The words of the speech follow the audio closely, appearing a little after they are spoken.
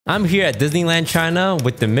I'm here at Disneyland, China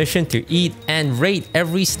with the mission to eat and rate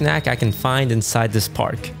every snack I can find inside this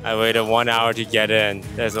park. I waited 1 hour to get in.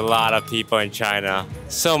 There's a lot of people in China.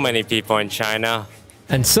 So many people in China.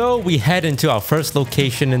 And so we head into our first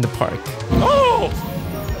location in the park. Oh!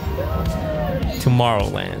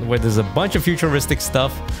 Tomorrowland, where there's a bunch of futuristic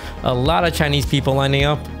stuff, a lot of Chinese people lining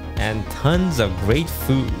up, and tons of great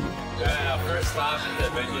food. Our first stop is the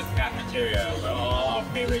Avengers cafeteria, where all our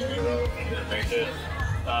favorite heroes in the Avengers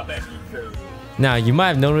stop and eat food. Now, you might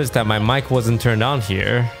have noticed that my mic wasn't turned on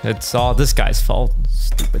here. It's all this guy's fault.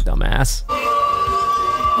 Stupid dumbass.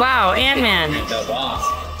 Wow, Ant-Man. And the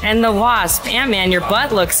Wasp. And the Wasp. Ant-Man, your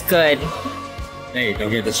butt looks good. Hey, don't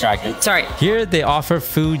get distracted. Sorry. Here they offer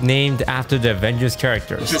food named after the Avengers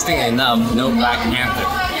characters. Interesting enough, no Black Panther.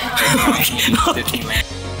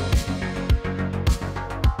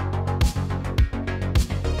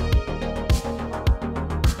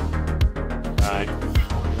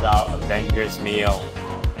 Our Avengers meal.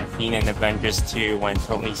 I've seen in Avengers 2 when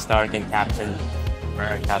Tony Stark and Captain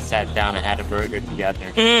America sat down and had a burger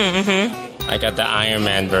together. I got the Iron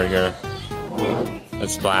Man burger.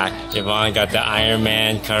 That's black. Yvonne got the Iron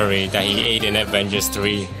Man curry that he ate in Avengers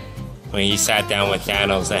 3 when he sat down with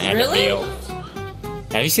Thanos and had a meal.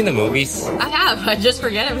 Have you seen the movies? I have. I just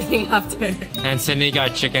forget everything after. And Sydney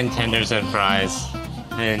got chicken tenders and fries.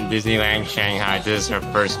 In Disneyland, Shanghai, this is her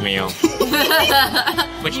first meal.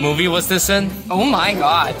 Which movie was this in? Oh my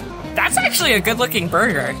god. That's actually a good looking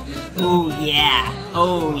burger. Oh yeah.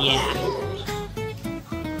 Oh yeah.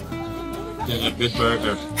 It's a good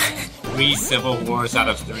burger. 3 Civil Wars out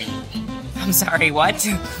of 3. I'm sorry, what?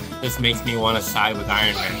 This makes me want to side with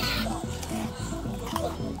Iron Man.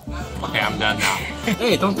 Okay, I'm done now.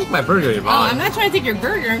 Hey, don't take my burger, Yvonne. Oh, I'm not trying to take your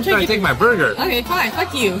burger. I'm trying to take my burger. Okay, fine.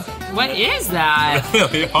 Fuck you. What is that?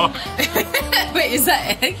 Wait, is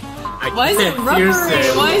that egg? Why is it rubbery?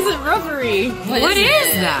 Why is it rubbery? What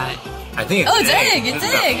is that? I think it's egg. It's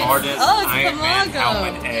egg. The hardest Oh, it's Iron Man the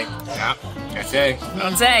helmet egg. Yeah, that's egg.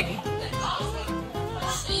 It's egg.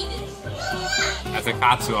 That's a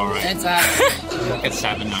katsu, alright. It's that. It's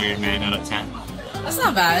 7 Iron Man out of 10. That's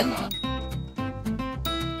not bad.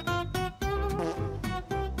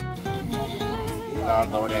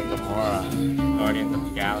 Guardian Gamora. Guardians of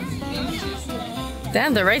the Galaxy.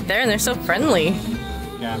 Damn, they're right there and they're so friendly.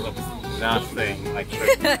 Yeah, look, nothing like I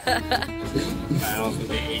don't think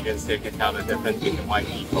the agents here can tell the difference between white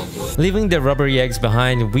people. Leaving the rubbery eggs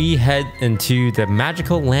behind, we head into the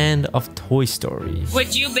magical land of Toy Story.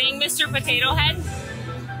 Would you bang Mr. Potato Head?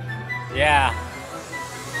 Yeah.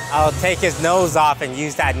 I'll take his nose off and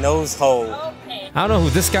use that nose hole. Okay. I don't know who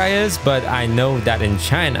this guy is, but I know that in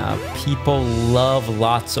China, people love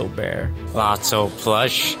Lotso Bear. Lotso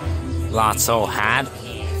plush, Lotso hat,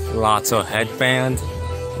 Lotso headband,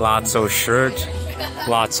 Lotso shirt,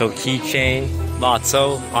 Lotso keychain,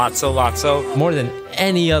 Lotso. More than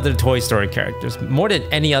any other Toy Story characters, more than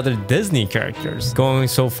any other Disney characters, going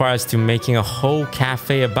so far as to making a whole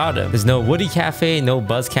cafe about him. There's no Woody Cafe, no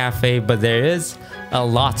Buzz Cafe, but there is a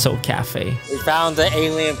Lotso Cafe. We found the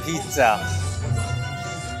alien pizza.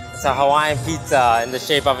 It's a Hawaiian pizza in the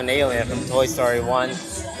shape of an alien from Toy Story 1,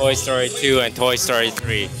 Toy Story 2, and Toy Story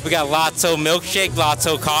 3. We got Lotso milkshake,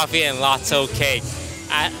 Lotso coffee, and Lotso cake.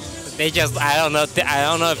 I don't know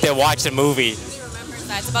if they watched the movie.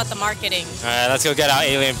 It's about the marketing. All right, let's go get our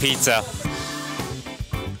alien pizza.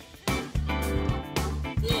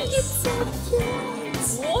 It's so cute.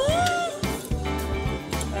 What?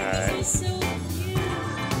 Alright. So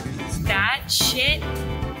cute. That shit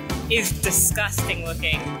is disgusting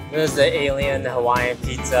looking. This is the alien Hawaiian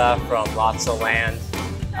pizza from Lotso Land.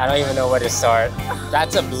 I don't even know where to start.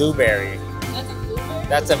 That's a blueberry. That's a blueberry.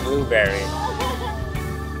 That's a blueberry.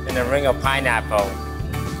 And a ring of pineapple.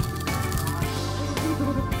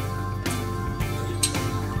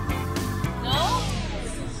 No?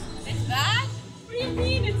 It's that? What do you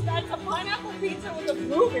mean it's that? It's a pineapple pizza with a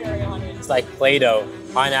blueberry on it. It's like Play-Doh.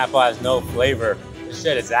 Pineapple has no flavor. This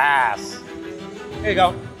shit is ass. Here you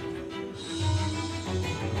go.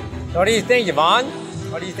 So what do you think, Yvonne?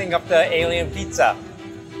 What do you think of the alien pizza?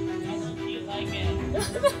 Do you like it?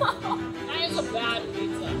 That is a bad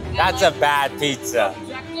pizza. That's a bad pizza.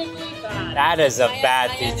 Objectively bad. That is a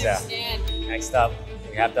bad I pizza. understand. Next up,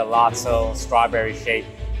 we have the Lotso strawberry shake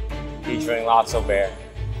featuring Lotso Bear.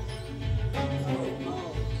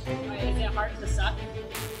 Wait, is it hard to suck?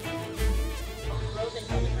 Frozen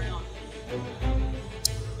from the ground.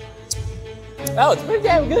 Oh, it's pretty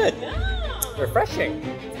damn good. Yeah. Refreshing.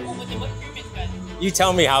 Oh, but then what cream is good? You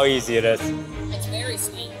tell me how easy it is. It's very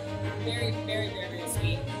sweet. Very, very, very, very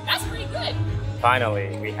sweet. That's pretty good.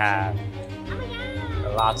 Finally, we have Oh my god.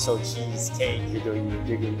 Lotso cheesecake.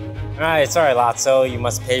 Alright, sorry Lotso, you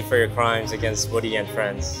must pay for your crimes against Woody and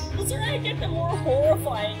friends. The sooner I get, the more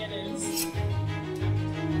horrifying it is.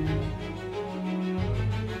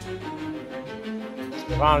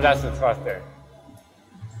 Mom, that's disgusting.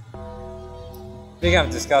 Speaking of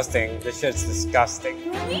disgusting, this shit's disgusting.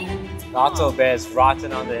 Lotso bear is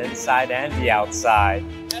rotten on the inside and the outside.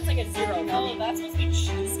 That's like a 0. Oh, that's supposed to be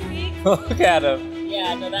cheesecake? Look at him.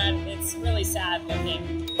 Yeah, no, it's really sad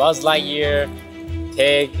looking. Buzz Lightyear,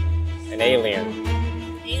 pig, and alien.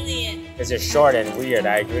 Alien. It's just short and weird,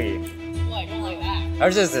 I agree. Oh, I don't like that.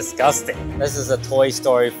 That's just disgusting. This is a Toy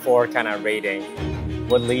Story 4 kind of rating.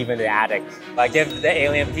 Would leave in the attic. I give the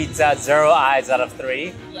alien pizza 0 eyes out of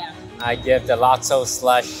 3. Yeah. I give the Lotso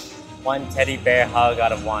slush 1 teddy bear hug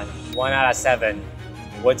out of 1. 1 out of 7.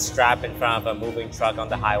 Wood strap in front of a moving truck on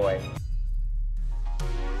the highway.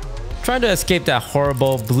 Trying to escape that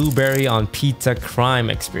horrible blueberry on pizza crime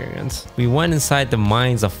experience, we went inside the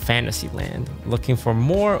mines of Fantasyland, looking for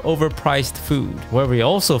more overpriced food, where we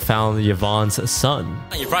also found Yvonne's son.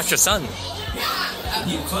 You brought your son.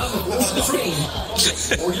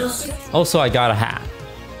 Also, I got a hat.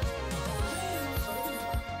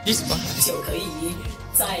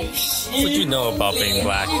 What would you know about being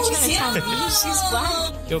black?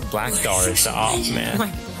 Your black star is off, man.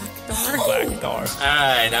 Black star.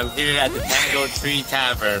 Alright, I'm here at the Tango Tree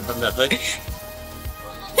Tavern from the hood.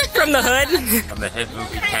 From the hood? From the hit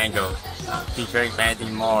movie Tango, featuring Mandy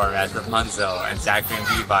Moore as Rapunzel and Zachary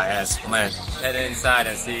Levi as Flynn. Head inside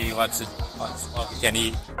and see what we can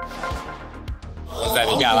eat. What's that?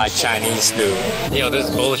 We got like Chinese food. Yo, this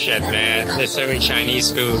is bullshit, man. They're serving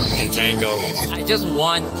Chinese food in Tango. I just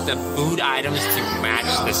want the food items to match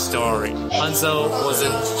the story. Hanzo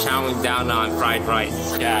wasn't chowing down on fried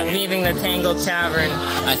rice. Yeah. Leaving the Tango Tavern.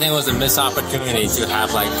 I think it was a missed opportunity to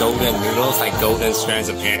have like golden noodles, like golden strands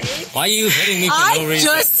of hair. Why are you hitting me for no reason?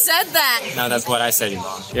 I just said that. No, that's what I said,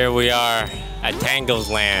 Mom. Here we are at Tango's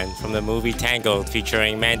Land from the movie Tango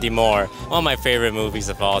featuring Mandy Moore. One of my favorite movies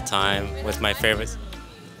of all time with my favorites.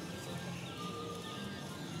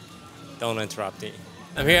 Don't interrupt me.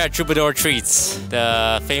 I'm here at Troubadour Treats,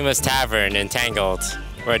 the famous tavern in Tangled,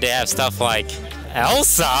 where they have stuff like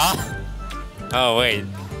Elsa. Oh wait,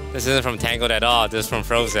 this isn't from Tangled at all, this is from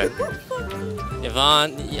Frozen.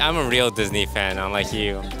 Yvonne, I'm a real Disney fan, unlike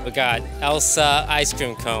you. We got Elsa ice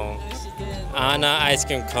cream cone, Anna ice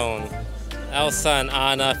cream cone, Elsa and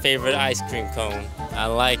Anna favorite ice cream cone. I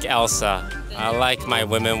like Elsa. I like my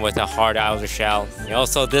women with a hard outer shell.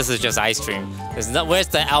 Also, this is just ice cream. Where's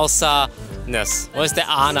the Elsa-ness? Where's the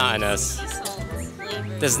Anna-ness?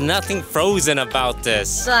 There's nothing frozen about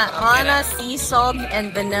this. The Anna sea salt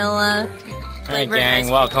and vanilla. Hey gang,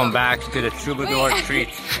 welcome back to the Troubadour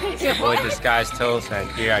Treats. It's your boy Disguised Toast,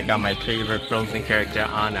 and here I got my favorite frozen character,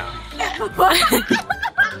 Anna.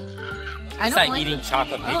 It's like eating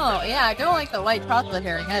chocolate paper. Oh, yeah, I don't like the white chocolate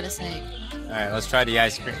here, I gotta say. Alright, let's try the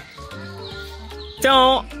ice cream.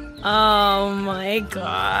 Don't. Oh my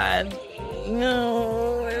god.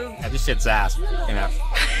 No. Yeah, this shit's ass. You know.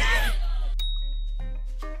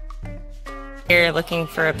 Here looking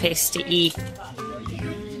for a place to eat.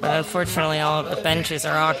 But unfortunately, all of the benches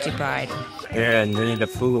are occupied. Here in Winnie the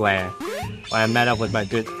Pooh land, where I met up with my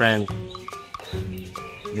good friend,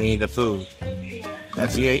 Winnie the Pooh.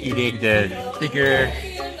 That's here eating the bigger,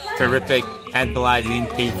 terrific, tantalizing,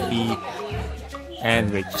 tasty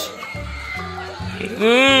sandwich.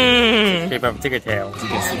 Shape of ticker tail. You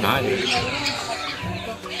can see behind it.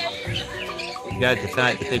 You guys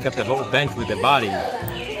decide to take up the whole bench with the body.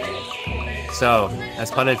 So,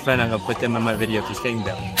 as part of the friend, I'm gonna put them in my video to sing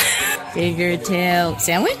them. Figure tail.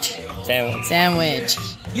 Sandwich? Sandwich. Sandwich.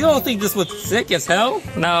 You don't think this was sick as hell?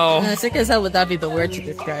 No. Sick as hell would not be the word to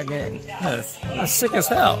describe it. Yes, that's sick as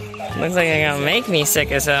hell. Looks like you're gonna make me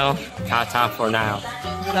sick as hell. Ta-ta for now.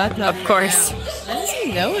 Of course. How does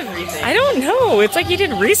he know everything? I don't know. It's like he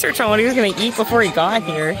did research on what he was gonna eat before he got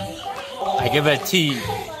here. I give it a T.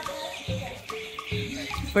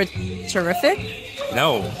 For terrific?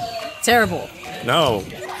 No. Terrible. No.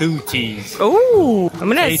 2 T's. Ooh. I'm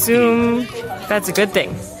gonna Tasty. assume that's a good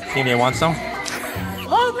thing. Think they want some?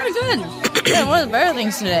 Oh, pretty good. Yeah, one of the better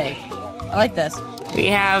things today. I like this. We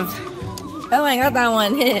have Oh, I got that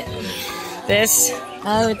one. this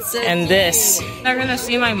Oh, it's so and cute. this. They're gonna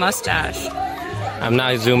see my mustache. I'm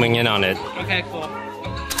not zooming in on it. Okay, cool.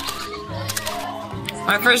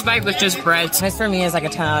 My first bite was just bread. This for me is like a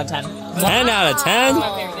 10 out of 10. 10 out of 10?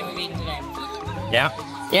 My favorite thing we've eaten today. Yeah.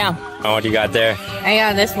 Yeah, Oh, what do you got there? I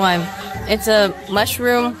got this one. It's a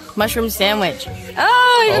mushroom sandwich.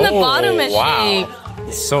 Oh, even the bottom is wow. shaped.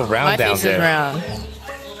 It's so round My down face there. is round.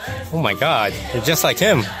 Oh my god, you're just like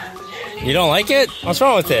him. You don't like it? What's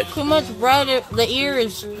wrong with it? Too much bread. The ear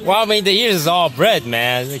is Well, I mean, the ears is all bread,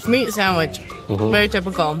 man. meat sandwich. Very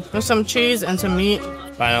typical. With some cheese and some meat.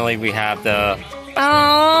 Finally, we have the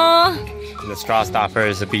straw stopper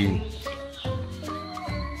is a bean.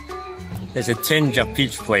 There's a tinge of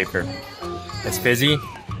peach flavor. It's fizzy.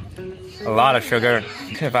 A lot of sugar.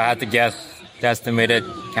 If I had to guess, the estimated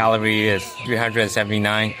calorie is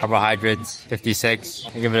 379. Carbohydrates, 56.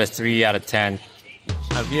 I give it a 3 out of 10.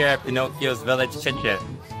 I'm here at Pinocchio's Village Kitchen.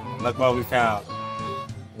 Look what we found.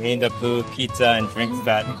 Winnie the Pooh pizza and drink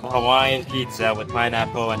set. Hawaiian pizza with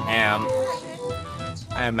pineapple and ham.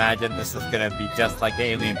 I imagine this is gonna be just like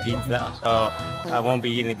alien pizza, so I won't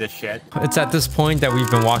be eating this shit. It's at this point that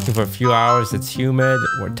we've been walking for a few hours. It's humid,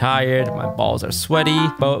 we're tired, my balls are sweaty.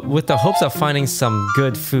 But with the hopes of finding some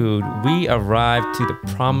good food, we arrived to the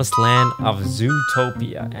promised land of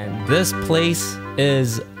Zootopia. And this place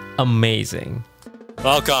is amazing.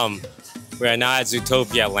 Welcome. We are now at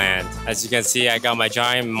Zootopia Land. As you can see, I got my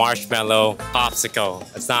giant marshmallow popsicle.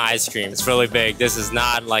 It's not ice cream, it's really big. This is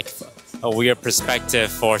not like a weird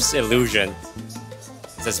perspective for illusion.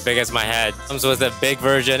 It's as big as my head. Comes with a big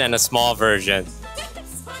version and a small version.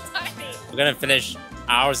 We're gonna finish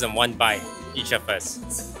ours in one bite, each of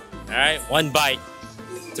us. All right, one bite.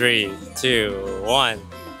 3, 2, 1.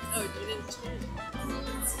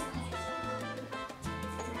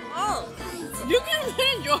 You can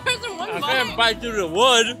eat yours in one I'm gonna bite through the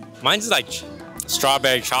wood. Mine's like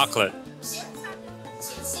strawberry chocolate.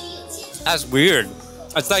 That's weird.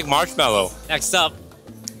 It's like marshmallow. Next up,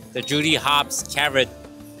 the Judy Hopps carrot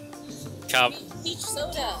cup.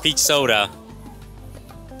 Peach soda.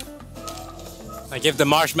 I give the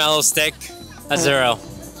marshmallow stick a 0.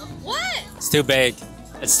 What? It's too big.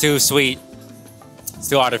 It's too sweet. It's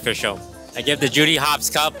too artificial. I give the Judy Hopps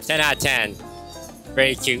cup 10 out of 10.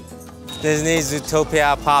 Very cute. Disney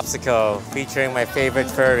Zootopia popsicle featuring my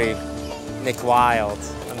favorite furry, Nick Wilde.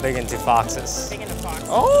 I'm big into foxes. Big into fox.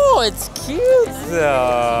 Oh, it's cute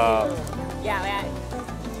though. Yeah, yeah.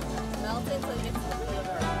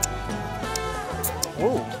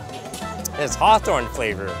 Ooh, it's hawthorn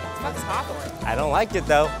flavor. What's hawthorn? I don't like it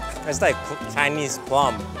though. It's like Chinese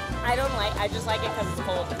plum. I just like it because it's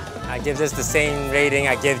cold. I give this the same rating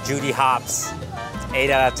I give Judy Hopps.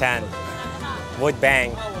 8 out of 10. Would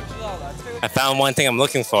bang. I found one thing I'm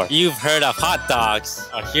looking for. You've heard of hot dogs.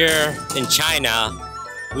 Here in China,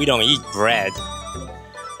 we don't eat bread.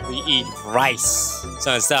 We eat rice.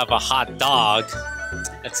 So instead of a hot dog,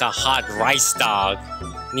 it's a hot rice dog.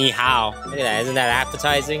 Ni hao. Look at that, isn't that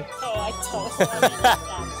appetizing? Oh, I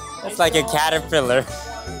totally It's like a caterpillar.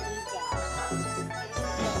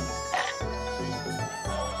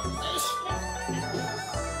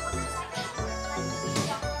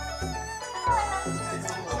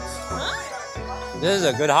 This is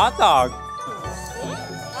a good hot dog. I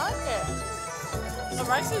like it. The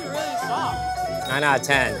rice is really soft. 9 out of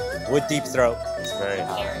 10. Wood deep throat. It's very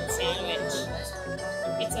hot. Carrot sandwich.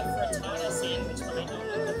 It's a frittata sandwich, but I don't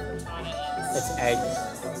know what frittata is. It's egg.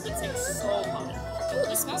 It's like so hot. Ooh,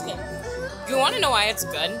 this smells good. You want to know why it's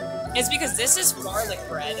good? It's because this is garlic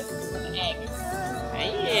bread with egg.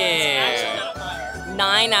 Yeah.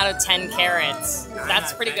 9 out of 10 carrots.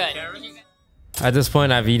 That's pretty good. At this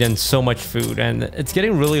point, I've eaten so much food and it's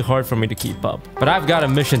getting really hard for me to keep up. But I've got a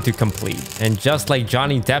mission to complete. And just like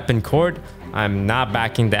Johnny Depp in court, I'm not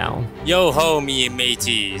backing down. Yo ho, me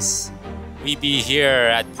mateys. We be here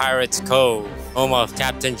at Pirates Cove, home of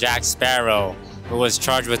Captain Jack Sparrow, who was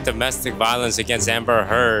charged with domestic violence against Amber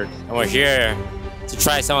Heard. And we're here to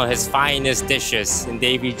try some of his finest dishes in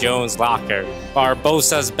Davy Jones' locker.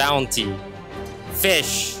 Barbosa's Bounty.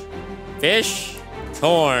 Fish. Fish?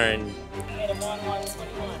 Corn.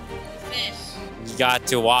 You got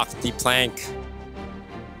to walk the plank.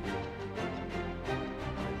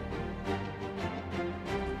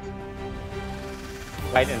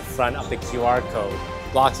 Right in front of the QR code,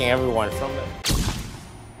 blocking everyone from it.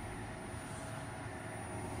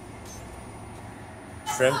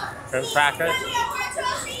 Shrimp cracker.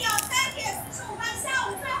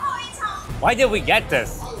 Why did we get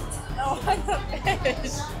this? Oh, I want the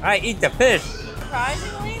fish. Alright, eat the fish.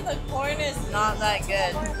 Surprisingly, the corn is not that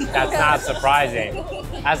good. That's not surprising.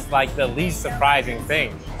 That's like the least surprising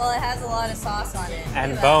thing. Well, it has a lot of sauce on it.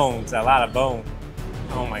 And bones, a lot of bone.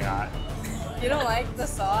 Oh my god. You don't like the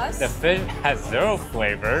sauce? The fish has 0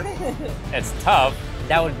 flavor. It's tough.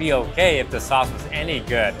 That would be okay if the sauce was any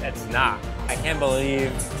good. It's not. I can't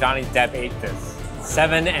believe Johnny Depp ate this.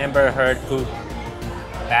 7 Amber Heard poop.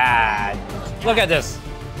 Bad. Look at this.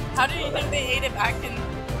 How do you think they ate it back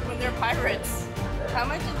when they're pirates? How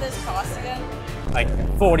much did this cost again? like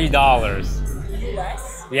 $40.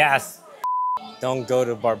 US? Yes. Don't go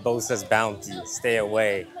to Barbosa's Bounty. Stay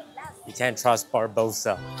away. You can't trust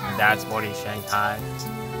Barbosa. My dad's born in Shanghai.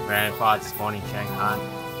 My grandfather's born in Shanghai.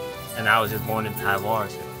 And I was just born in Taiwan.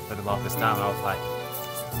 So for the longest time, I was like,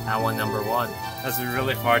 Taiwan #1. That's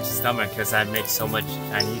really hard to stomach because I make so much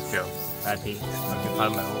Chinese jokes. I'd be making fun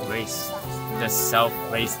of my own race. Just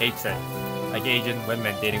self-race hatred. Like Asian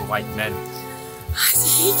women dating white men.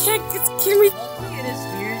 He can't. Can we? It is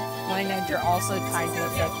weird knowing that you're also tied to a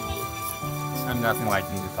Japanese. I'm nothing like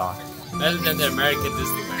Peter Talk. Better than the American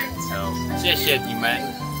Disneyland. So, 谢谢你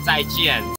们，再见。